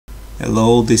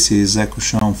Hello, this is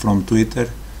Ekushon from Twitter.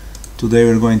 Today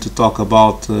we're going to talk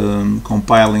about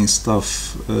compiling stuff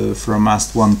from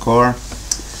mast1core.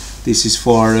 This is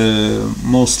for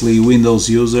mostly Windows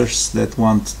users that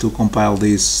want to compile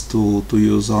this to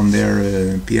use on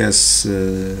their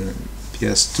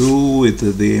PS2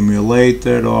 with the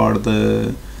emulator or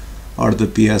the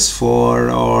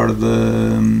PS4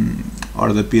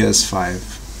 or the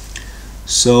PS5.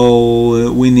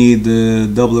 So we need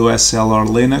WSL or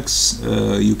Linux.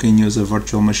 You can use a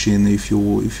virtual machine if you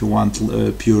want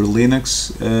pure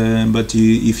Linux, but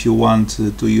if you want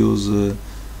to use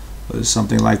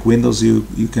something like Windows,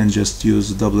 you can just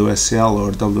use WSL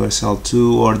or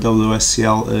WSL2 or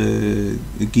WSL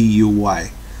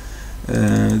GUI.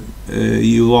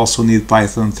 You also need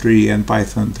Python 3 and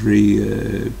Python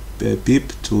 3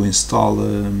 pip to install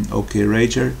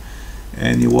OKRager.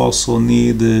 And you also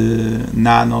need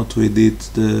nano to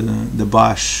edit the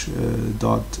bash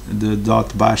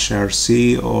 .bash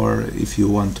rc, or if you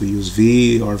want to use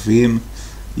V or Vim,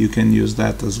 you can use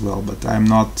that as well, but I'm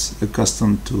not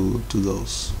accustomed to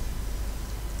those.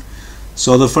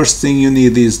 So the first thing you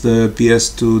need is the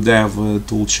PS2 dev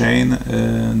toolchain.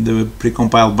 The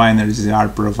precompiled binaries are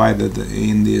provided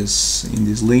in this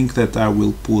link that I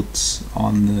will put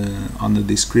on the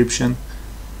description.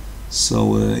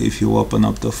 So if you open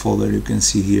up the folder, you can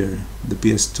see here the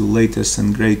PS2 latest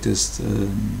and greatest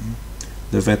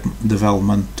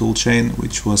development toolchain,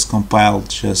 which was compiled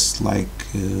just like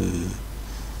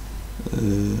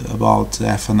about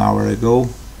half an hour ago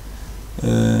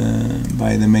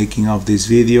by the making of this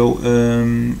video.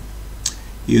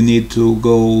 You need to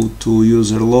go to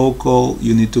user local.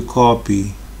 You need to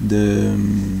copy the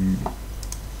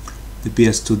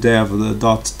PS2 dev, the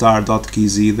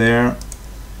 .tar.kz there.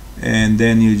 And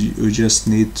then you just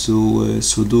need to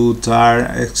sudo tar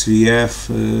xvf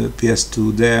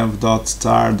ps2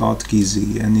 dev.tar.kz,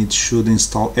 and it should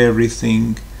install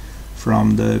everything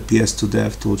from the PS2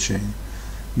 dev toolchain.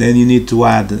 Then you need to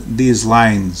add these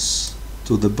lines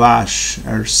to the bash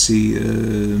rc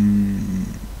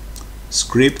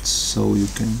script, so you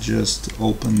can just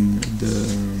open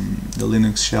the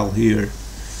Linux shell here,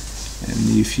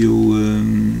 and if you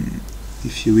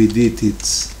edit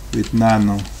it with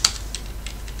nano,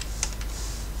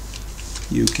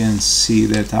 you can see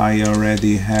that I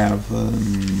already have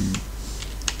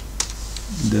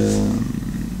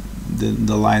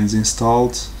the lines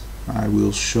installed. I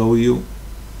will show you.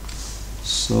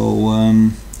 So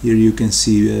here you can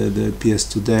see the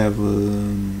PS2 dev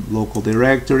local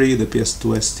directory, the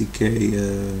PS2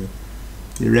 SDK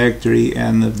directory,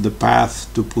 and the path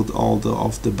to put all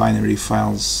of the binary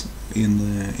files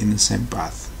in the same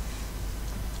path.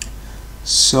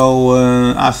 So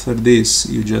after this,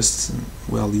 you just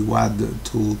you add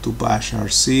to bash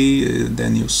rc,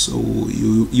 then you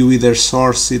either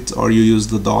source it or you use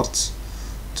the dot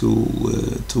to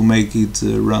make it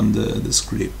run the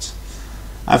script.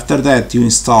 After that, you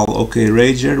install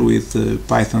OKRager with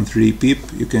Python 3 pip.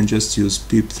 You can just use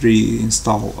pip3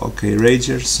 install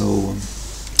OKRager. So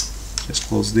just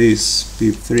close this,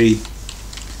 pip3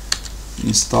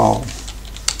 install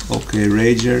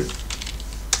OKRager.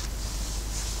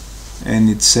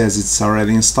 And it says it's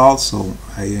already installed, so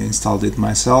I installed it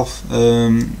myself.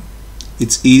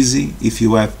 It's easy if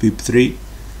you have pip3.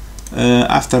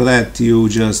 After that, you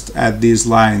just add this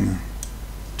line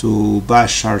to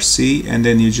bash rc, and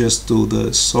then you just do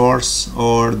the source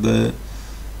or the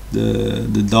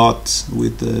dot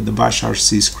with the bash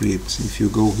rc script. If you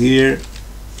go here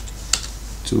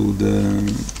to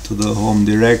the home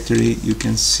directory, you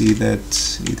can see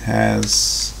that it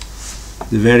has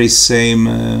the very same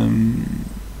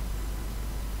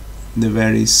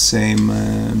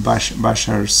bash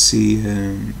rc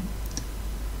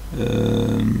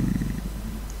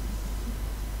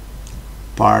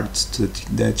part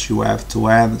that you have to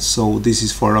add. So this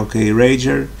is for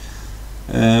OKRager.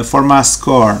 For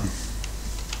mast1core,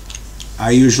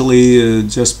 I usually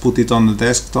just put it on the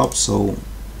desktop. So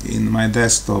in my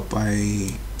desktop,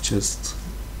 I just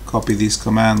copy this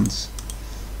command,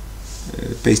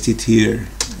 paste it here,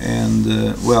 and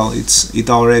it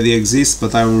already exists,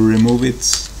 but I will remove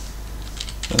it.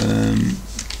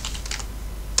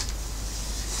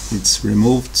 It's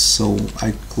removed, so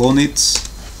I clone it,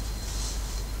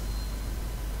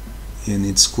 and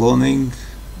it's cloning.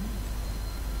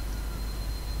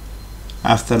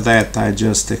 After that, I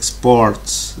just export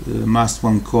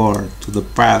mast1core to the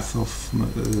path of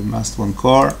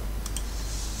mast1core.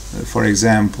 For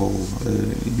example,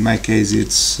 in my case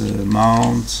it's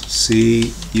mount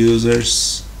C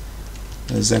users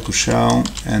Ekushon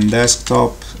and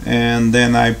desktop, and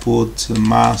then I put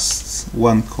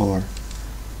mast1core.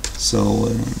 So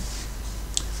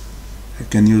I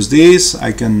can use this.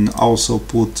 I can also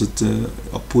put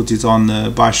it on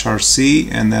bash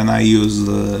RC, and then I use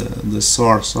the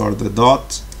source or the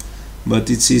dot,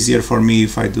 but it's easier for me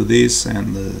if I do this.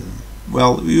 And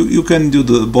well, you can do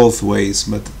both ways,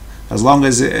 but as long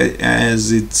as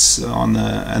it's on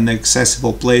an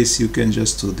accessible place, you can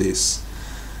just do this.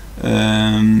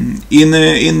 In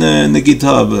the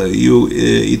GitHub,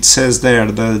 it says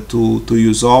there that to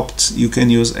use opt, you can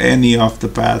use any of the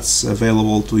paths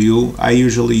available to you. I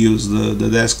usually use the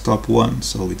desktop one,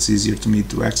 so it's easier to me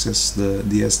to access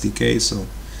the SDK. So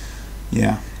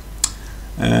yeah,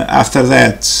 after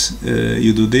that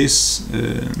you do this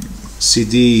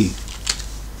cd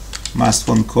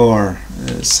mast1core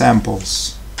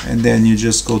samples, and then you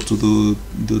just go to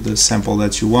do the sample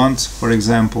that you want. For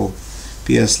example,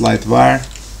 ps lightbar,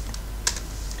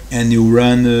 and you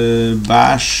run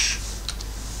bash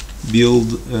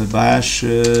build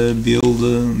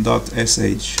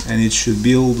build.sh, and it should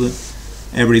build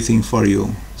everything for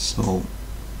you. So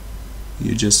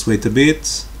you just wait a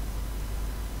bit.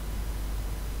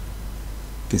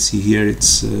 You can see here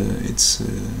it's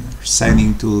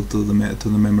signing to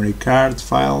the memory card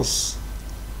files.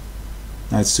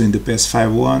 Now it's doing the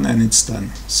PS5 one, and it's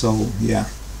done. So yeah,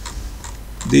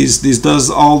 this does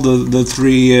all the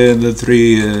three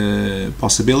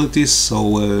possibilities.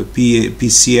 So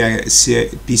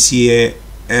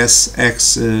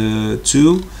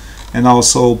PCSX2, and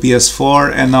also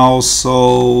PS4, and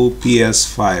also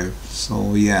PS5.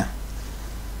 So yeah,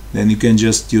 then you can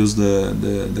just use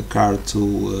the card to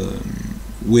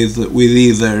with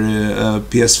either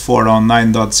PS4 on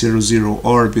 9.00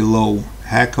 or below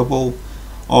hackable,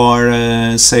 or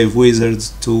save wizard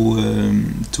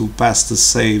to pass the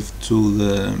save to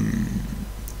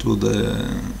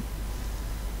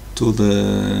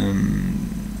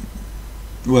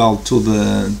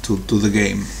the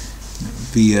game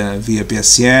via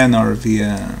PSN or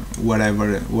via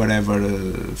whatever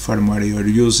firmware you're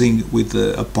using with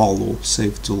the Apollo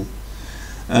save tool.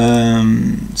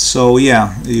 So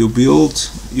yeah, you build.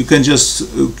 You can just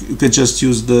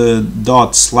use the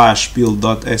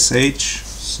 ./build.sh.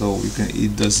 So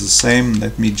it does the same.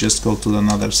 Let me just go to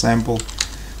another sample.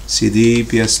 cd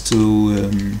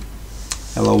ps2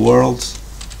 hello world,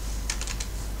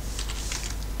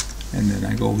 and then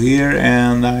I go here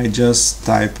and I just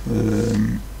type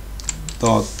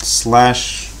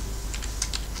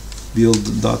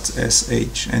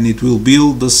 ./build.sh, and it will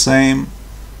build the same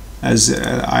as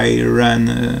I ran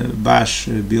bash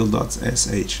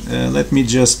build.sh. Let me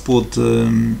just put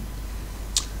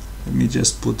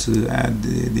add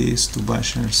this to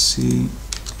bash rc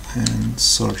and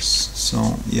source.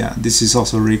 So yeah, this is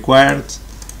also required.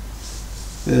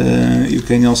 You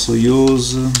can also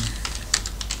use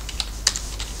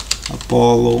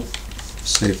Apollo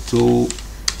save tool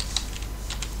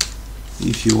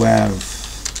if you have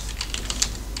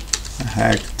a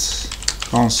hacked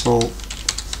console,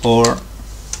 or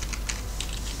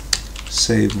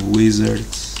save wizard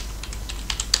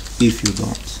if you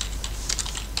don't.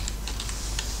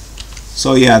 So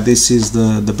yeah, this is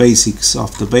the basics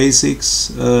of the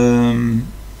basics.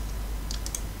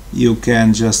 You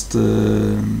can just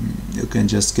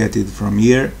get it from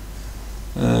here.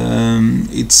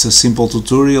 It's a simple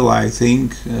tutorial, I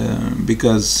think,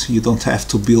 because you don't have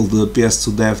to build the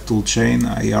PS2dev toolchain.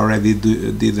 I already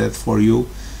did that for you.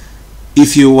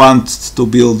 If you want to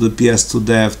build the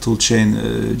PS2dev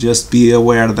toolchain, just be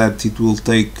aware that it will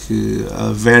take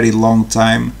a very long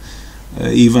time,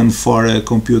 even for a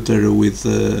computer with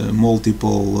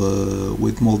multiple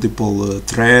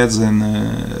threads and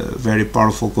very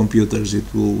powerful computers. It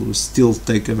will still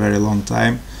take a very long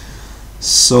time.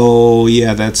 So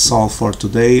yeah, that's all for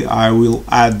today. I will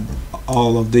add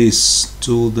all of this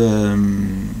to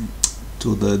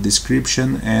the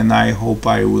description, and I hope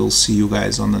I will see you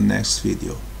guys on the next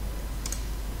video.